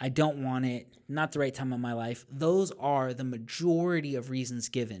 I don't want it, not the right time of my life. Those are the majority of reasons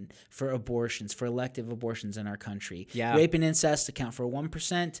given for abortions, for elective abortions in our country. Yeah. Rape and incest account for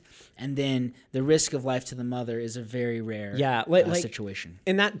 1%, and then the risk of life to the mother is a very rare situation.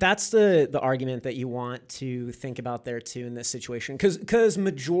 And that's the argument that you want to think about there too in this situation. Because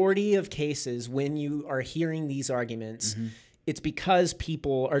majority of cases, when you are hearing these arguments, it's because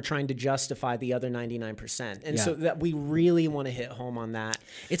people are trying to justify the other 99%. And so that we really want to hit home on that.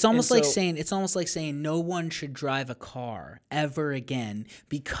 It's almost like saying no one should drive a car ever again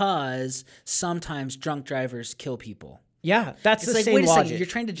because sometimes drunk drivers kill people. Yeah, that's It's the like, same wait a logic. second, you're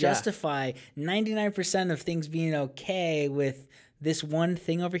trying to justify 99% of things being okay with this one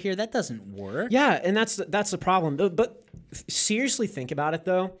thing over here. That doesn't work. Yeah, and that's the problem. But seriously think about it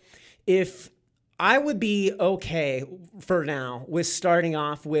though. If I would be okay for now with starting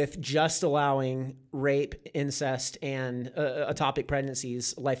off with just allowing rape, incest, and ectopic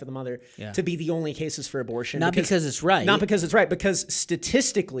pregnancies, life of the mother, to be the only cases for abortion. Not because it's right. Not because it's right, because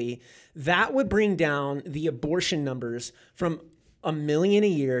statistically, that would bring down the abortion numbers from 1 million a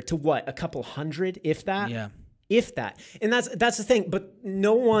year to what, a couple hundred, if that? Yeah. If that. And that's the thing. But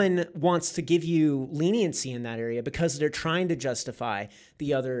no one wants to give you leniency in that area because they're trying to justify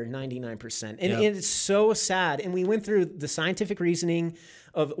the other 99%. And it's so sad. And we went through the scientific reasoning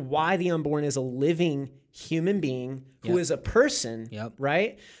of why the unborn is a living human being who is a person,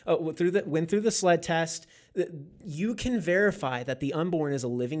 right? Went through the SLED test. You can verify that the unborn is a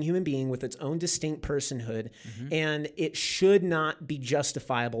living human being with its own distinct personhood, and it should not be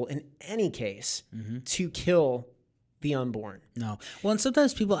justifiable in any case to kill the unborn. No. Well, and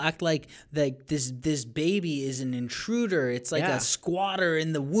sometimes people act like this baby is an intruder. It's like a squatter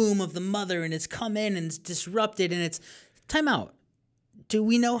in the womb of the mother, and it's come in and it's disrupted, and it's time out. Do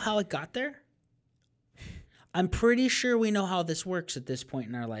we know how it got there? I'm pretty sure we know how this works at this point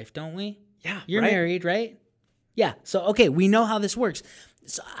in our life, don't we? Yeah. You're married, right? Yeah. So, okay, we know how this works.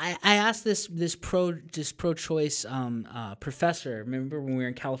 So I asked this pro-choice professor, remember when we were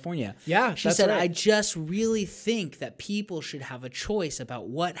in California? Yeah, she said, I just really think that people should have a choice about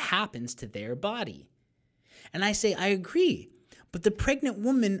what happens to their body. And I say, I agree. But the pregnant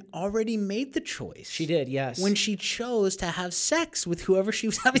woman already made the choice. She did, yes. When she chose to have sex with whoever she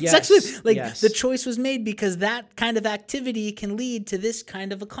was having sex with. The choice was made because that kind of activity can lead to this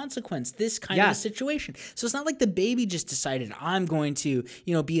kind of a consequence, this kind of a situation. So it's not like the baby just decided, I'm going to,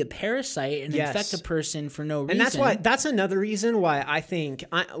 be a parasite and infect a person for no reason. And that's another reason why I think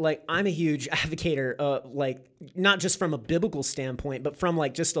I'm a huge advocator, not just from a biblical standpoint, but from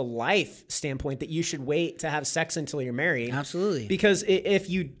just a life standpoint, that you should wait to have sex until you're married. Absolutely. Because if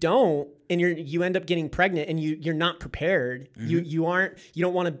you don't, and you end up getting pregnant and you're not prepared, you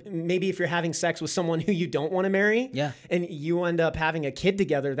don't want to, maybe if you're having sex with someone who you don't want to marry, and you end up having a kid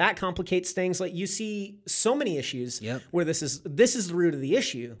together, that complicates things. Like you see so many issues where this is the root of the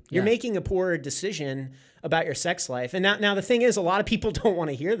issue. You're making a poor decision about your sex life. And now the thing is, a lot of people don't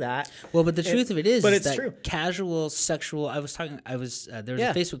want to hear that. Well, but the truth of it is it's that true. Casual sexual, there was a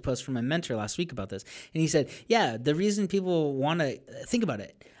Facebook post from my mentor last week about this. And he said, the reason people want to think about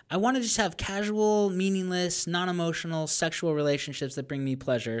it, I want to just have casual, meaningless, non-emotional sexual relationships that bring me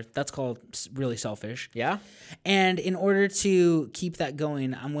pleasure. That's called really selfish. Yeah. And in order to keep that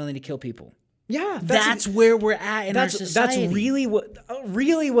going, I'm willing to kill people. Yeah, that's where we're at in our society. That's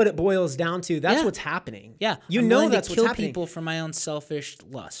really what it boils down to. That's what's happening. Yeah, I'm that's what's happening. People for my own selfish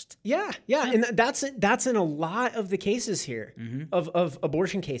lust. Yeah, and that's in a lot of the cases here of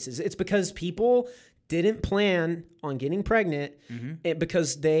abortion cases. It's because people didn't plan on getting pregnant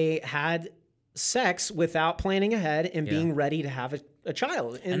because they had sex without planning ahead and being ready to have a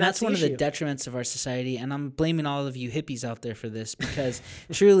child. And that's one of the detriments of our society. And I'm blaming all of you hippies out there for this because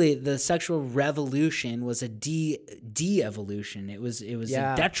truly the sexual revolution was a de-evolution. It was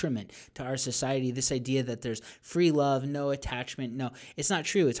a detriment to our society. This idea that there's free love, no attachment. No, it's not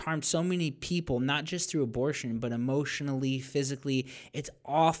true. It's harmed so many people, not just through abortion, but emotionally, physically. It's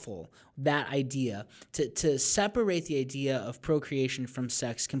awful, that idea. To separate the idea of procreation from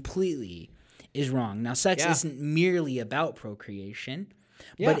sex completely is wrong. Now, sex isn't merely about procreation,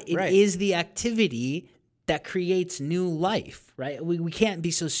 but it is the activity that creates new life, right? We can't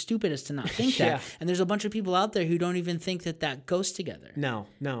be so stupid as to not think that. And there's a bunch of people out there who don't even think that goes together. No.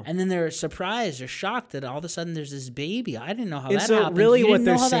 And then they're surprised or shocked that all of a sudden there's this baby. I didn't know how that happened.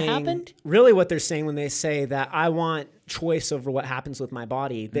 Really, what they're saying when they say that I want choice over what happens with my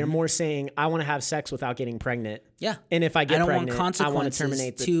body, they're more saying I want to have sex without getting pregnant. Yeah. And if I get pregnant, want I want to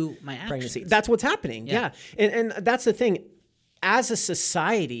terminate to my pregnancy. actions. That's what's happening. Yeah. And that's the thing. as a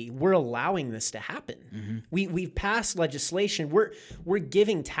society, we're allowing this to happen. We've passed legislation. We're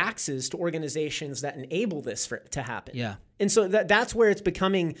giving taxes to organizations that enable this to happen. Yeah. And so that's where it's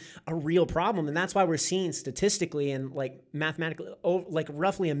becoming a real problem. And that's why we're seeing statistically and like mathematically, like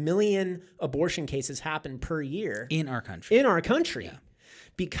roughly 1 million abortion cases happen per year. In our country. Yeah.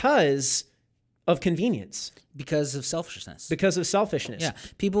 Because of convenience. Because of selfishness. Yeah.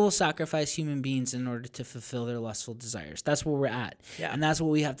 People will sacrifice human beings in order to fulfill their lustful desires. That's where we're at. Yeah. And that's what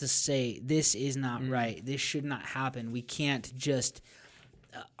we have to say. This is not right. This should not happen. We can't just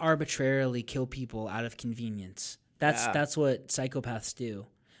arbitrarily kill people out of convenience. That's what psychopaths do.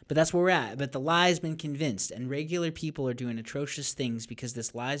 But that's where we're at. But the lie's been convinced, and regular people are doing atrocious things because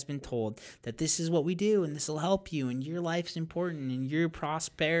this lie's been told that this is what we do, and this will help you, and your life's important, and your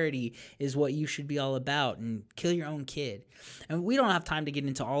prosperity is what you should be all about, and kill your own kid. And we don't have time to get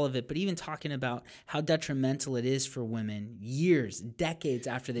into all of it, but even talking about how detrimental it is for women years, decades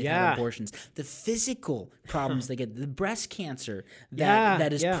after they've had abortions, the physical problems they get, the breast cancer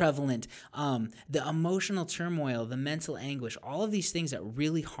that is prevalent, the emotional turmoil, the mental anguish, all of these things that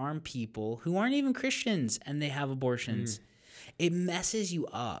really harm people who aren't even Christians and they have abortions. It messes you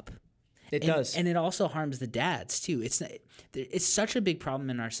up. It does. And it also harms the dads too. It's such a big problem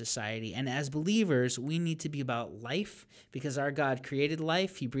in our society. And as believers, we need to be about life because our God created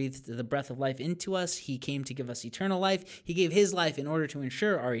life. He breathed the breath of life into us. He came to give us eternal life. He gave his life in order to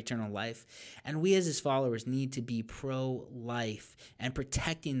ensure our eternal life. And we as his followers need to be pro-life and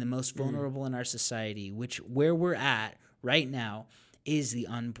protecting the most vulnerable in our society, which where we're at right now is the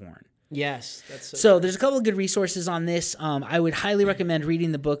unborn. Yes. That's so there's a couple of good resources on this. I would highly recommend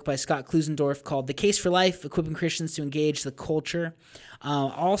reading the book by Scott Klusendorf called The Case for Life, Equipping Christians to Engage the Culture.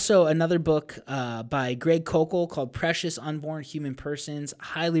 Also another book by Greg Koukl called Precious Unborn Human Persons.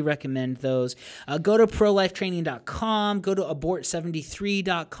 Highly recommend those. Go to prolifetraining.com, go to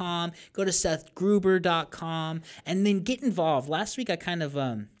abort73.com, go to sethgruber.com, and then get involved. Last week I kind of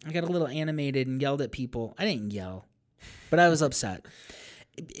I got a little animated and yelled at people. I didn't yell, but I was upset.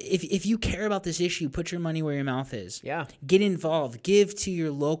 If you care about this issue, put your money where your mouth is. Yeah. Get involved. Give to your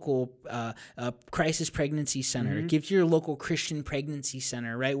local crisis pregnancy center. Give to your local Christian pregnancy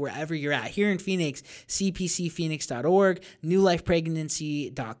center, right? Wherever you're at. Here in Phoenix, cpcphoenix.org,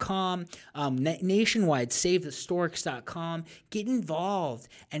 newlifepregnancy.com, nationwide, savethestorks.com. Get involved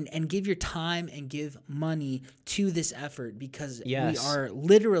and give your time and give money to this effort because we are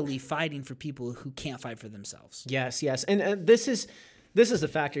literally fighting for people who can't fight for themselves. Yes. And this is the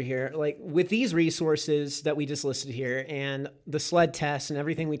factor here. Like with these resources that we just listed here and the SLED test and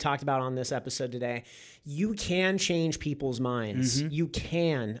everything we talked about on this episode today, you can change people's minds. You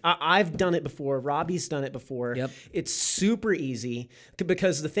can. I've done it before. Robbie's done it before. Yep. It's super easy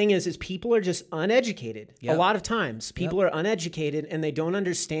because the thing is people are just uneducated. Yep. A lot of times people are uneducated and they don't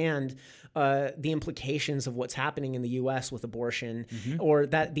understand the implications of what's happening in the U.S. with abortion or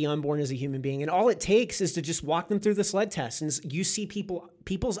that the unborn is a human being. And all it takes is to just walk them through the SLED test. And you see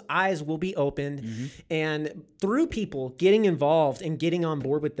people's eyes will be opened. And through people getting involved and getting on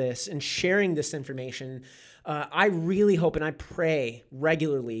board with this and sharing this information, I really hope and I pray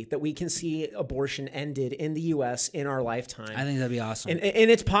regularly that we can see abortion ended in the U.S. in our lifetime. I think that'd be awesome. And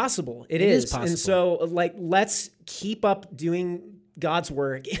it's possible. It is possible. And so let's keep up doing God's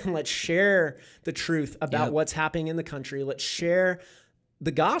work and let's share the truth about what's happening in the country. Let's share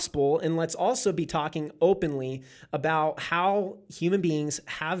the gospel and let's also be talking openly about how human beings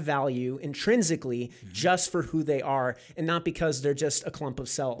have value intrinsically just for who they are and not because they're just a clump of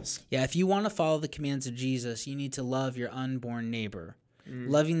cells. Yeah, if you want to follow the commands of Jesus, you need to love your unborn neighbor.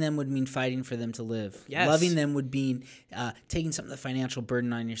 Loving them would mean fighting for them to live. Yes. Loving them would mean taking some of the financial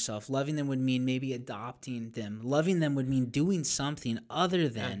burden on yourself. Loving them would mean maybe adopting them. Loving them would mean doing something other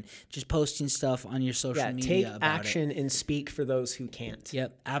than just posting stuff on your social media take about action and speak for those who can't.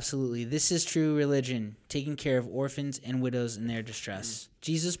 Yep, absolutely. This is true religion, taking care of orphans and widows in their distress.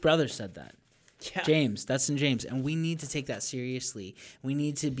 Jesus' brother said that. Yeah. James, that's in James. And we need to take that seriously. We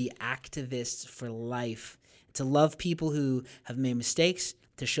need to be activists for life, to love people who have made mistakes,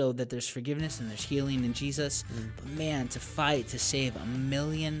 to show that there's forgiveness and there's healing in Jesus. But man, to fight to save 1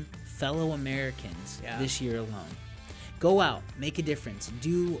 million fellow Americans this year alone. Go out, make a difference,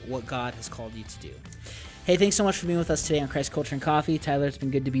 do what God has called you to do. Hey, thanks so much for being with us today on Christ Culture and Coffee. Tyler, it's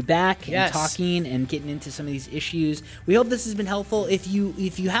been good to be back and talking and getting into some of these issues. We hope this has been helpful. If you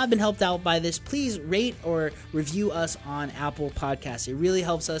have been helped out by this, please rate or review us on Apple Podcasts. It really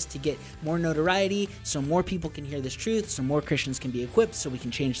helps us to get more notoriety so more people can hear this truth, so more Christians can be equipped, so we can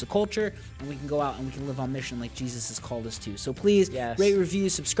change the culture, and we can go out and we can live on mission like Jesus has called us to. So please rate, review,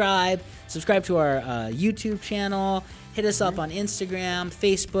 subscribe to our YouTube channel. Hit us up on Instagram,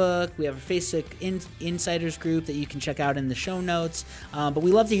 Facebook. We have a Facebook Insiders group that you can check out in the show notes. But we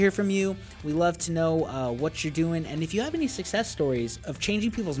love to hear from you. We love to know what you're doing. And if you have any success stories of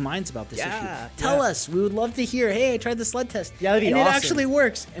changing people's minds about this issue, tell us. We would love to hear, hey, I tried the sled test. Yeah, that'd be awesome. It actually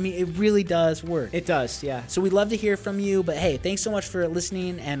works. I mean, it really does work. It does, yeah. So we'd love to hear from you. But hey, thanks so much for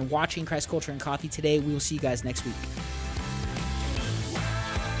listening and watching Christ Culture and Coffee today. We will see you guys next week.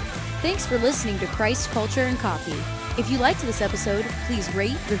 Thanks for listening to Christ Culture and Coffee. If you liked this episode, please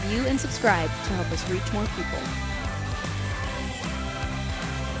rate, review, and subscribe to help us reach more people.